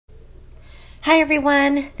Hi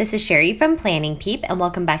everyone, this is Sherry from Planning Peep and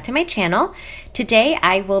welcome back to my channel. Today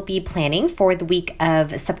I will be planning for the week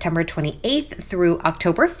of September 28th through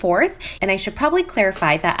October 4th, and I should probably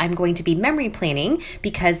clarify that I'm going to be memory planning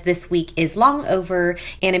because this week is long over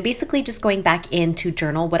and I'm basically just going back in to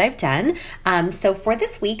journal what I've done. So for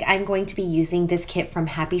this week I'm going to be using this kit from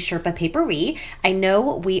Sherpa Paperie. I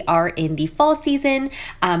know we are in the fall season,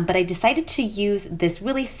 but I decided to use this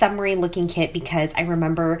really summery looking kit because I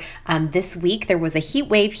remember this week there was a heat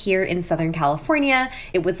wave here in Southern California.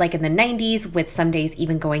 It was like in the 90s with some days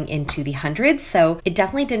even going into the hundreds. So it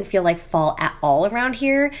definitely didn't feel like fall at all around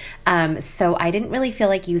here. So I didn't really feel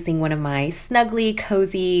like using one of my snuggly,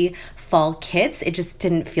 cozy fall kits. It just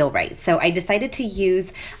didn't feel right. So I decided to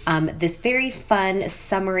use this very fun,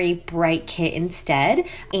 summery, bright kit instead.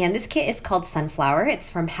 And this kit is called Sunflower.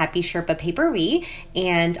 It's from Sherpa Paperie.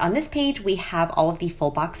 And on this page, we have all of the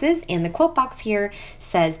full boxes. And the quote box here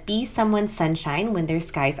says, "Be someone's sunshine when their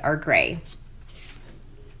skies are gray."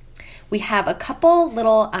 We have a couple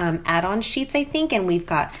little add-on sheets, I think, and we've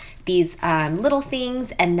got these little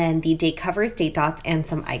things and then the date covers, date dots, and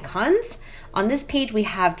some icons. On this page, we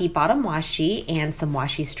have the bottom washi and some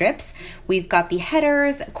washi strips. We've got the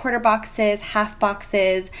headers, quarter boxes, half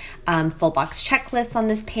boxes, full box checklists on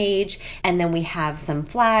this page. And then we have some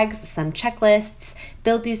flags, some checklists,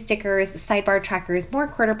 bill due stickers, sidebar trackers, more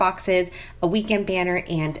quarter boxes, a weekend banner,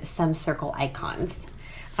 and some circle icons.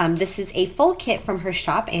 This is a full kit from her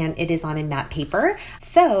shop and it is on a matte paper.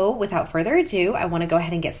 So without further ado, I want to go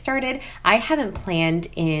ahead and get started. I haven't planned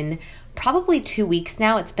in probably 2 weeks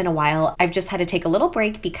now. It's been a while. I've just had to take a little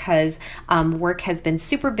break because work has been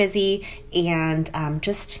super busy and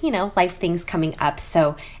just, life things coming up.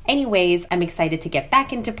 So anyways, I'm excited to get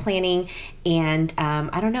back into planning and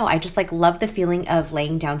I don't know, I just love the feeling of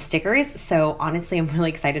laying down stickers. So honestly, I'm really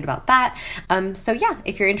excited about that. So yeah,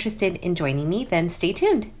 if you're interested in joining me, then stay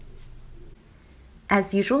tuned.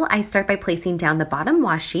 As usual, I start by placing down the bottom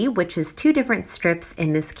washi, which is 2 different strips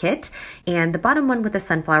in this kit, and the bottom one with the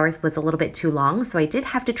sunflowers was a little bit too long, so I did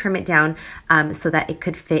have to trim it down so that it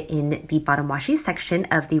could fit in the bottom washi section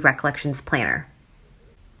of the Recollections Planner.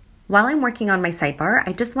 While I'm working on my sidebar,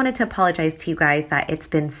 I just wanted to apologize to you guys that it's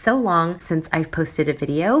been so long since I've posted a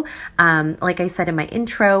video. Like I said in my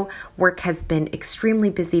intro, work has been extremely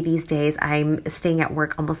busy these days. I'm staying at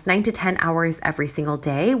work almost 9 to 10 hours every single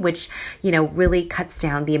day, which, really cuts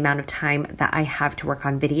down the amount of time that I have to work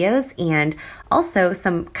on videos. And also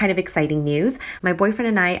some kind of exciting news. My boyfriend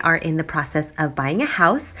and I are in the process of buying a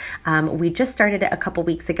house. We just started it a couple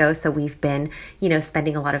weeks ago, so we've been,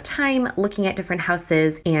 spending a lot of time looking at different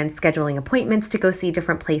houses and scheduling appointments to go see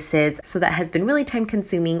different places. So that has been really time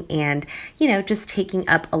consuming and, just taking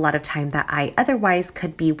up a lot of time that I otherwise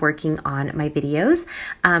could be working on my videos.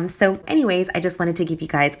 So anyways, I just wanted to give you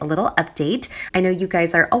guys a little update. I know you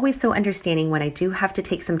guys are always so understanding when I do have to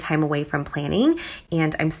take some time away from planning,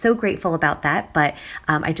 and I'm so grateful about that, but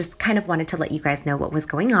I just kind of wanted to let you guys know what was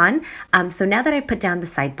going on. So now that I've put down the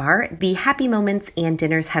sidebar, the happy moments and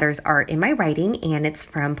dinners headers are in my writing, and it's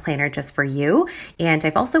from Planner Just For You. And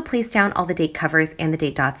I've also placed down all the date covers and the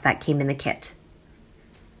date dots that came in the kit.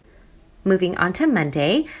 Moving on to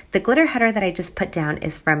Monday, the glitter header that I just put down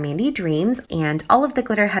is from Mandy Dreams, and all of the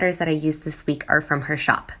glitter headers that I used this week are from her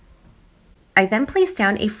shop. I then placed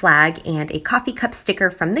down a flag and a coffee cup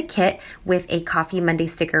sticker from the kit with a Coffee Monday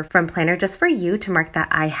sticker from Planner Just For You to mark that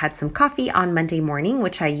I had some coffee on Monday morning,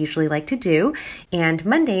 which I usually like to do. And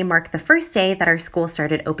Monday marked the first day that our school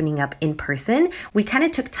started opening up in person. We kind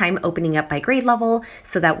of took time opening up by grade level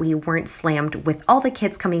so that we weren't slammed with all the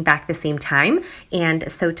kids coming back the same time.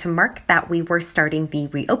 And so to mark that we were starting the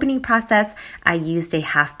reopening process, I used a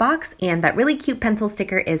half box, and that really cute pencil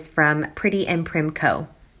sticker is from Pretty and Prim Co.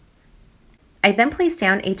 I then placed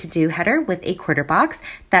down a to-do header with a quarter box.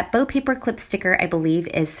 That bow paper clip sticker, I believe,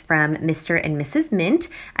 is from Mr. and Mrs. Mint.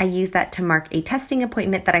 I used that to mark a testing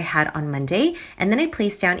appointment that I had on Monday, and then I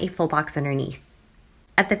placed down a full box underneath.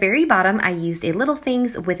 At the very bottom, I used a little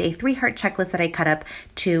things with a 3-heart checklist that I cut up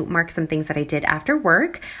to mark some things that I did after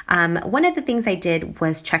work. One of the things I did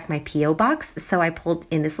was check my P.O. box, so I pulled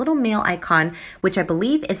in this little mail icon, which I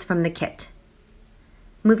believe is from the kit.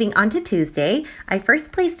 Moving on to Tuesday, I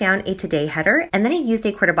first placed down a today header, and then I used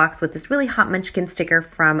a quarter box with this really hot munchkin sticker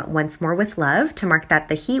from Once More With Love to mark that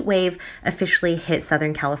the heat wave officially hit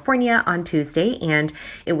Southern California on Tuesday, and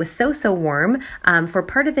it was so warm. For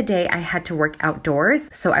part of the day, I had to work outdoors,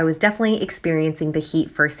 so I was definitely experiencing the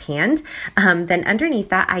heat firsthand. Then underneath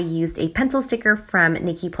that, I used a pencil sticker from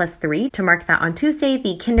Nikki Plus 3 to mark that on Tuesday,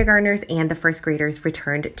 the kindergartners and the first graders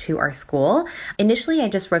returned to our school. Initially, I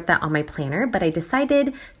just wrote that on my planner, but I decided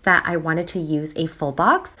decided that I wanted to use a full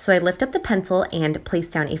box, so I lift up the pencil and place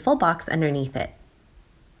down a full box underneath it.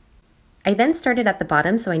 I then started at the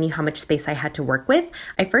bottom so I knew how much space I had to work with.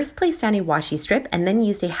 I first placed down a washi strip and then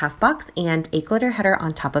used a half box and a glitter header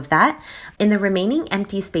on top of that. In the remaining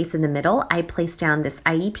empty space in the middle, I placed down this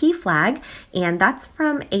IEP flag, and that's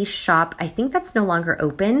from a shop, I think that's no longer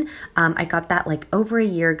open. I got that like over a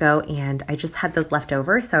year ago and I just had those left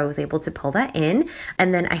over, so I was able to pull that in.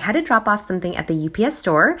 And then I had to drop off something at the UPS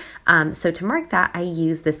store. So to mark that, I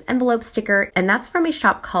used this envelope sticker, and that's from a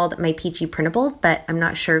shop called My Peachy Printables, but I'm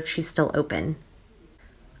not sure if she's still open.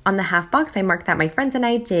 On the half box, I marked that my friends and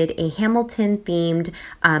I did a Hamilton themed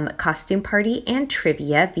costume party and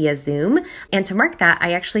trivia via Zoom. And to mark that,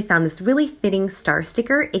 I actually found this really fitting star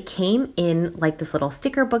sticker. It came in like this little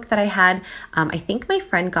sticker book that I had. I think my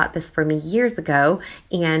friend got this for me years ago,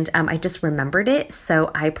 and I just remembered it. So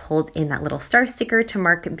I pulled in that little star sticker to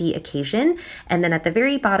mark the occasion. And then at the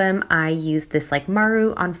very bottom, I used this like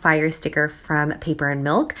Maru on Fire sticker from Paper and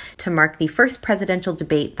Milk to mark the first presidential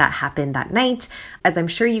debate that happened that night. As I'm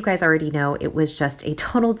sure you guys already know, it was just a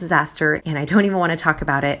total disaster and I don't even want to talk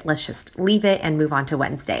about it. Let's just leave it and move on to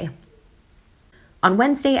Wednesday. On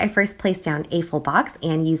Wednesday, I first placed down a full box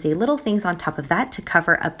and used a little things on top of that to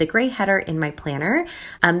cover up the gray header in my planner.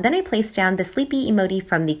 Then I placed down the sleepy emoji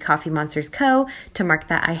from the Coffee Monsters Co. to mark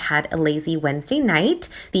that I had a lazy Wednesday night.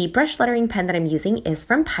 The brush lettering pen that I'm using is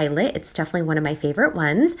from Pilot. It's definitely one of my favorite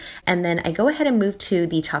ones. And then I go ahead and move to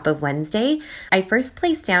the top of Wednesday. I first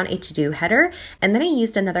placed down a to-do header, and then I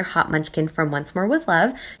used another hot munchkin from Once More with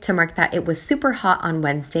Love to mark that it was super hot on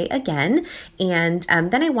Wednesday again. And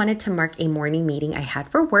then I wanted to mark a morning meeting I had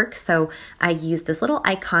for work, so I used this little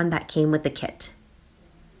icon that came with the kit.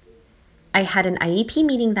 I had an IEP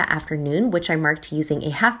meeting that afternoon, which I marked using a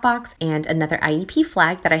half box and another IEP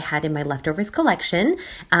flag that I had in my leftovers collection.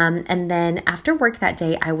 And then after work that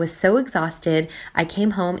day, I was so exhausted, I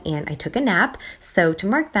came home and I took a nap. So to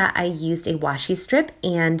mark that, I used a washi strip,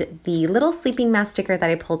 and the little sleeping mask sticker that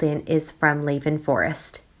I pulled in is from Laven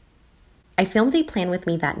Forest. I filmed a plan with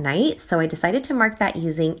me that night, so I decided to mark that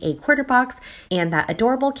using a quarter box, and that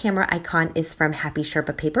adorable camera icon is from Happy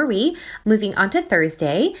Sherpa Paperie. Moving on to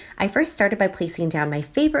Thursday, I first started by placing down my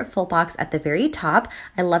favorite full box at the very top.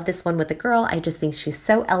 I love this one with the girl. I just think she's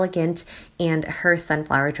so elegant, and her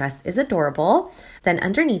sunflower dress is adorable. Then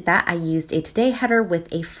underneath that, I used a Today header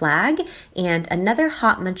with a flag and another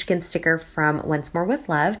hot munchkin sticker from Once More with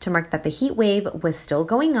Love to mark that the heat wave was still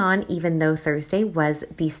going on, even though Thursday was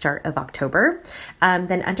the start of October.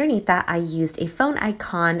 Then underneath that, I used a phone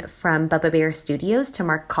icon from Bubba Bear Studios to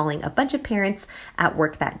mark calling a bunch of parents at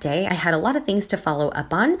work that day. I had a lot of things to follow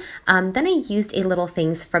up on. Then I used a little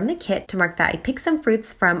things from the kit to mark that I picked some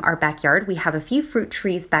fruits from our backyard. We have a few fruit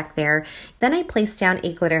trees back there. Then I placed down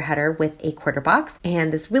a glitter header with a quarter box,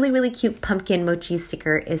 and this really, really cute pumpkin mochi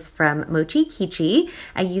sticker is from Mochi Kichi.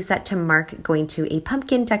 I used that to mark going to a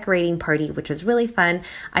pumpkin decorating party, which was really fun.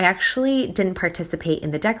 I actually didn't participate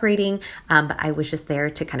in the decorating, but I was just there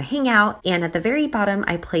to kind of hang out. And at the very bottom,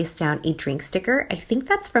 I placed down a drink sticker. I think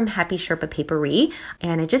that's from Happy Sherpa Paperie,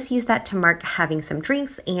 and I just used that to mark having some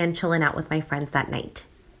drinks and chilling out with my friends that night.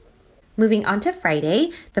 Moving on to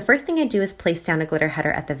Friday, the first thing I do is place down a glitter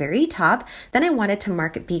header at the very top. Then I wanted to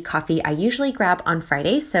mark the coffee I usually grab on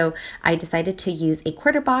Friday, so I decided to use a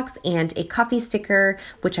quarter box and a coffee sticker,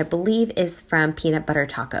 which I believe is from Peanut Butter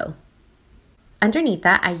Taco. Underneath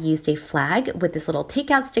that, I used a flag with this little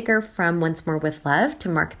takeout sticker from Once More with Love to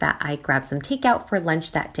mark that I grabbed some takeout for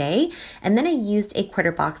lunch that day. And then I used a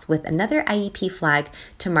quarter box with another IEP flag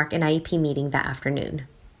to mark an IEP meeting that afternoon.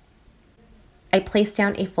 I placed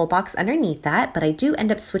down a full box underneath that, but I do end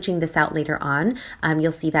up switching this out later on.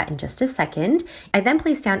 You'll see that in just a second. I then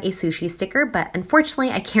placed down a sushi sticker, but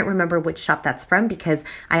unfortunately I can't remember which shop that's from because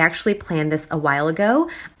I actually planned this a while ago.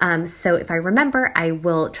 So if I remember, I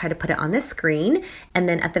will try to put it on the screen. And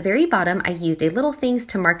then at the very bottom, I used a little things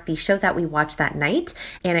to mark the show that we watched that night.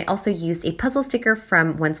 And I also used a puzzle sticker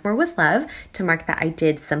from Once More with Love to mark that I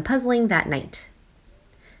did some puzzling that night.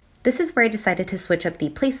 This is where I decided to switch up the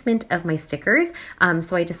placement of my stickers.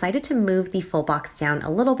 So I decided to move the full box down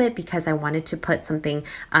a little bit because I wanted to put something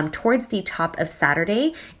towards the top of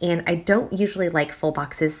Saturday. And I don't usually like full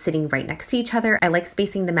boxes sitting right next to each other. I like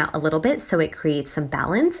spacing them out a little bit so it creates some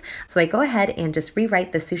balance. So I go ahead and just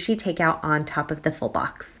rewrite the sushi takeout on top of the full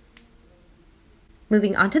box.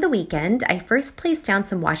 Moving on to the weekend, I first placed down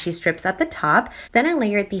some washi strips at the top, then I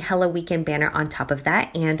layered the Hello Weekend banner on top of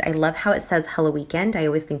that, and I love how it says Hello Weekend. I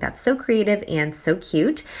always think that's so creative and so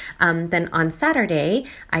cute. Then on Saturday,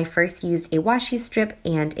 I first used a washi strip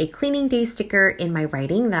and a cleaning day sticker in my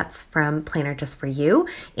writing. That's from Planner Just For You.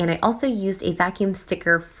 And I also used a vacuum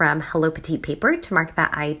sticker from Hello Petite Paper to mark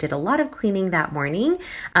that I did a lot of cleaning that morning.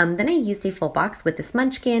 Then I used a full box with this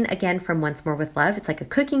munchkin, again from Once More With Love. It's like a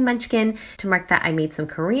cooking munchkin to mark that I made some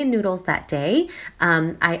Korean noodles that day.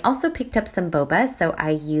 I also picked up some boba, so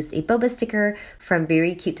I used a boba sticker from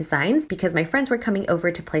Very Cute Designs because my friends were coming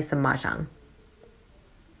over to play some mahjong.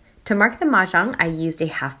 To mark the mahjong, I used a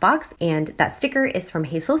half box, and that sticker is from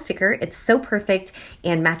Hazel Sticker. It's so perfect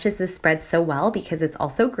and matches this spread so well because it's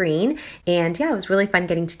also green. And yeah, it was really fun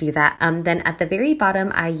getting to do that. Then at the very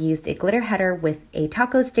bottom, I used a glitter header with a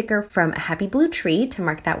taco sticker from a Happy Blue Tree to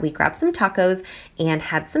mark that we grabbed some tacos and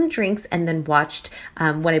had some drinks and then watched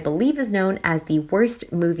what I believe is known as the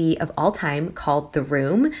worst movie of all time called The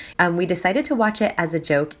Room. We decided to watch it as a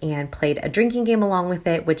joke and played a drinking game along with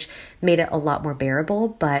it, which made it a lot more bearable,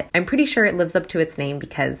 but I'm pretty sure it lives up to its name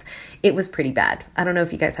because it was pretty bad. I don't know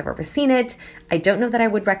if you guys have ever seen it. I don't know that I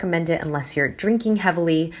would recommend it unless you're drinking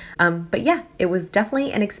heavily. But yeah, it was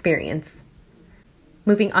definitely an experience.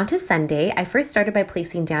 Moving on to Sunday, I first started by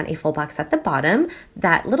placing down a full box at the bottom.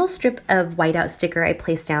 That little strip of whiteout sticker I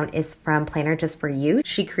placed down is from Planner Just For You.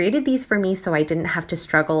 She created these for me so I didn't have to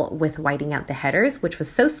struggle with whiting out the headers, which was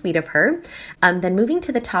so sweet of her. Then moving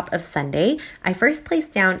to the top of Sunday, I first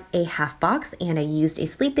placed down a half box and I used a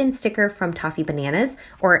sleep in sticker from Toffee Bananas,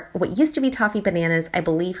 or what used to be Toffee Bananas. I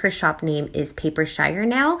believe her shop name is Papershire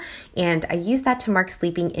now, and I used that to mark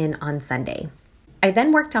sleeping in on Sunday. I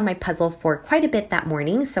then worked on my puzzle for quite a bit that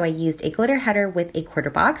morning, so I used a glitter header with a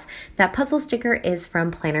quarter box. That puzzle sticker is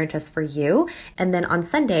from Planner Just For You. And then on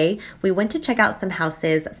Sunday, we went to check out some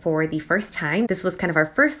houses for the first time. This was kind of our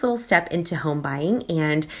first little step into home buying,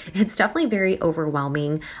 and it's definitely very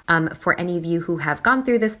overwhelming. For any of you who have gone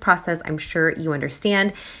through this process, I'm sure you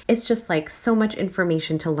understand. It's just like so much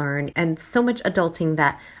information to learn and so much adulting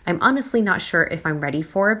that I'm honestly not sure if I'm ready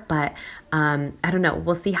for, but I don't know.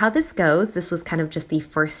 We'll see how this goes. This was kind of just the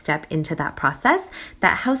first step into that process.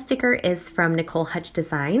 That house sticker is from Nicole Hutch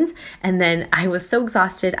Designs. And then I was so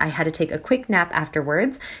exhausted, I had to take a quick nap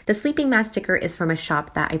afterwards. The sleeping mask sticker is from a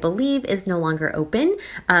shop that I believe is no longer open.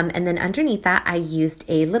 And then underneath that, I used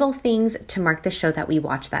a little things to mark the show that we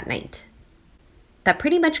watched that night. That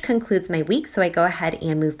pretty much concludes my week, so I go ahead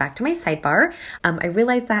and move back to my sidebar. I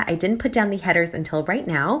realized that I didn't put down the headers until right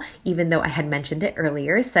now, even though I had mentioned it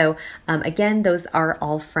earlier. So again, those are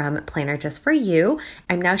all from Planner Just For You.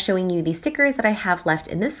 I'm now showing you the stickers that I have left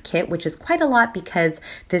in this kit, which is quite a lot because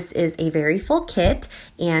this is a very full kit.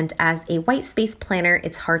 And as a white space planner,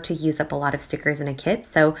 it's hard to use up a lot of stickers in a kit.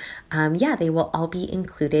 So yeah, they will all be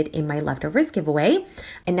included in my leftovers giveaway.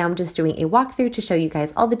 And now I'm just doing a walkthrough to show you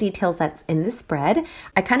guys all the details that's in this spread.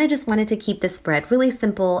 I kind of just wanted to keep this spread really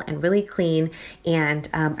simple and really clean, and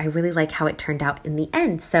I really like how it turned out in the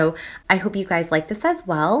end. So I hope you guys like this as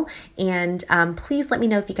well, and please let me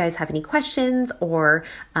know if you guys have any questions or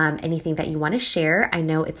anything that you want to share. I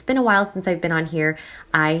know it's been a while since I've been on here.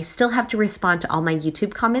 I still have to respond to all my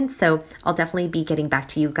YouTube comments, so I'll definitely be getting back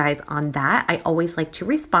to you guys on that. I always like to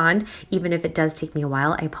respond, even if it does take me a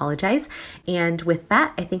while. I apologize. And with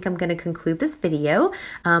that, I think I'm going to conclude this video.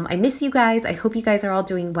 I miss you guys. I hope you guys are all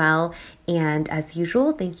doing well. And as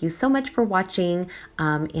usual, thank you so much for watching.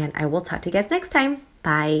 And I will talk to you guys next time.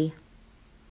 Bye.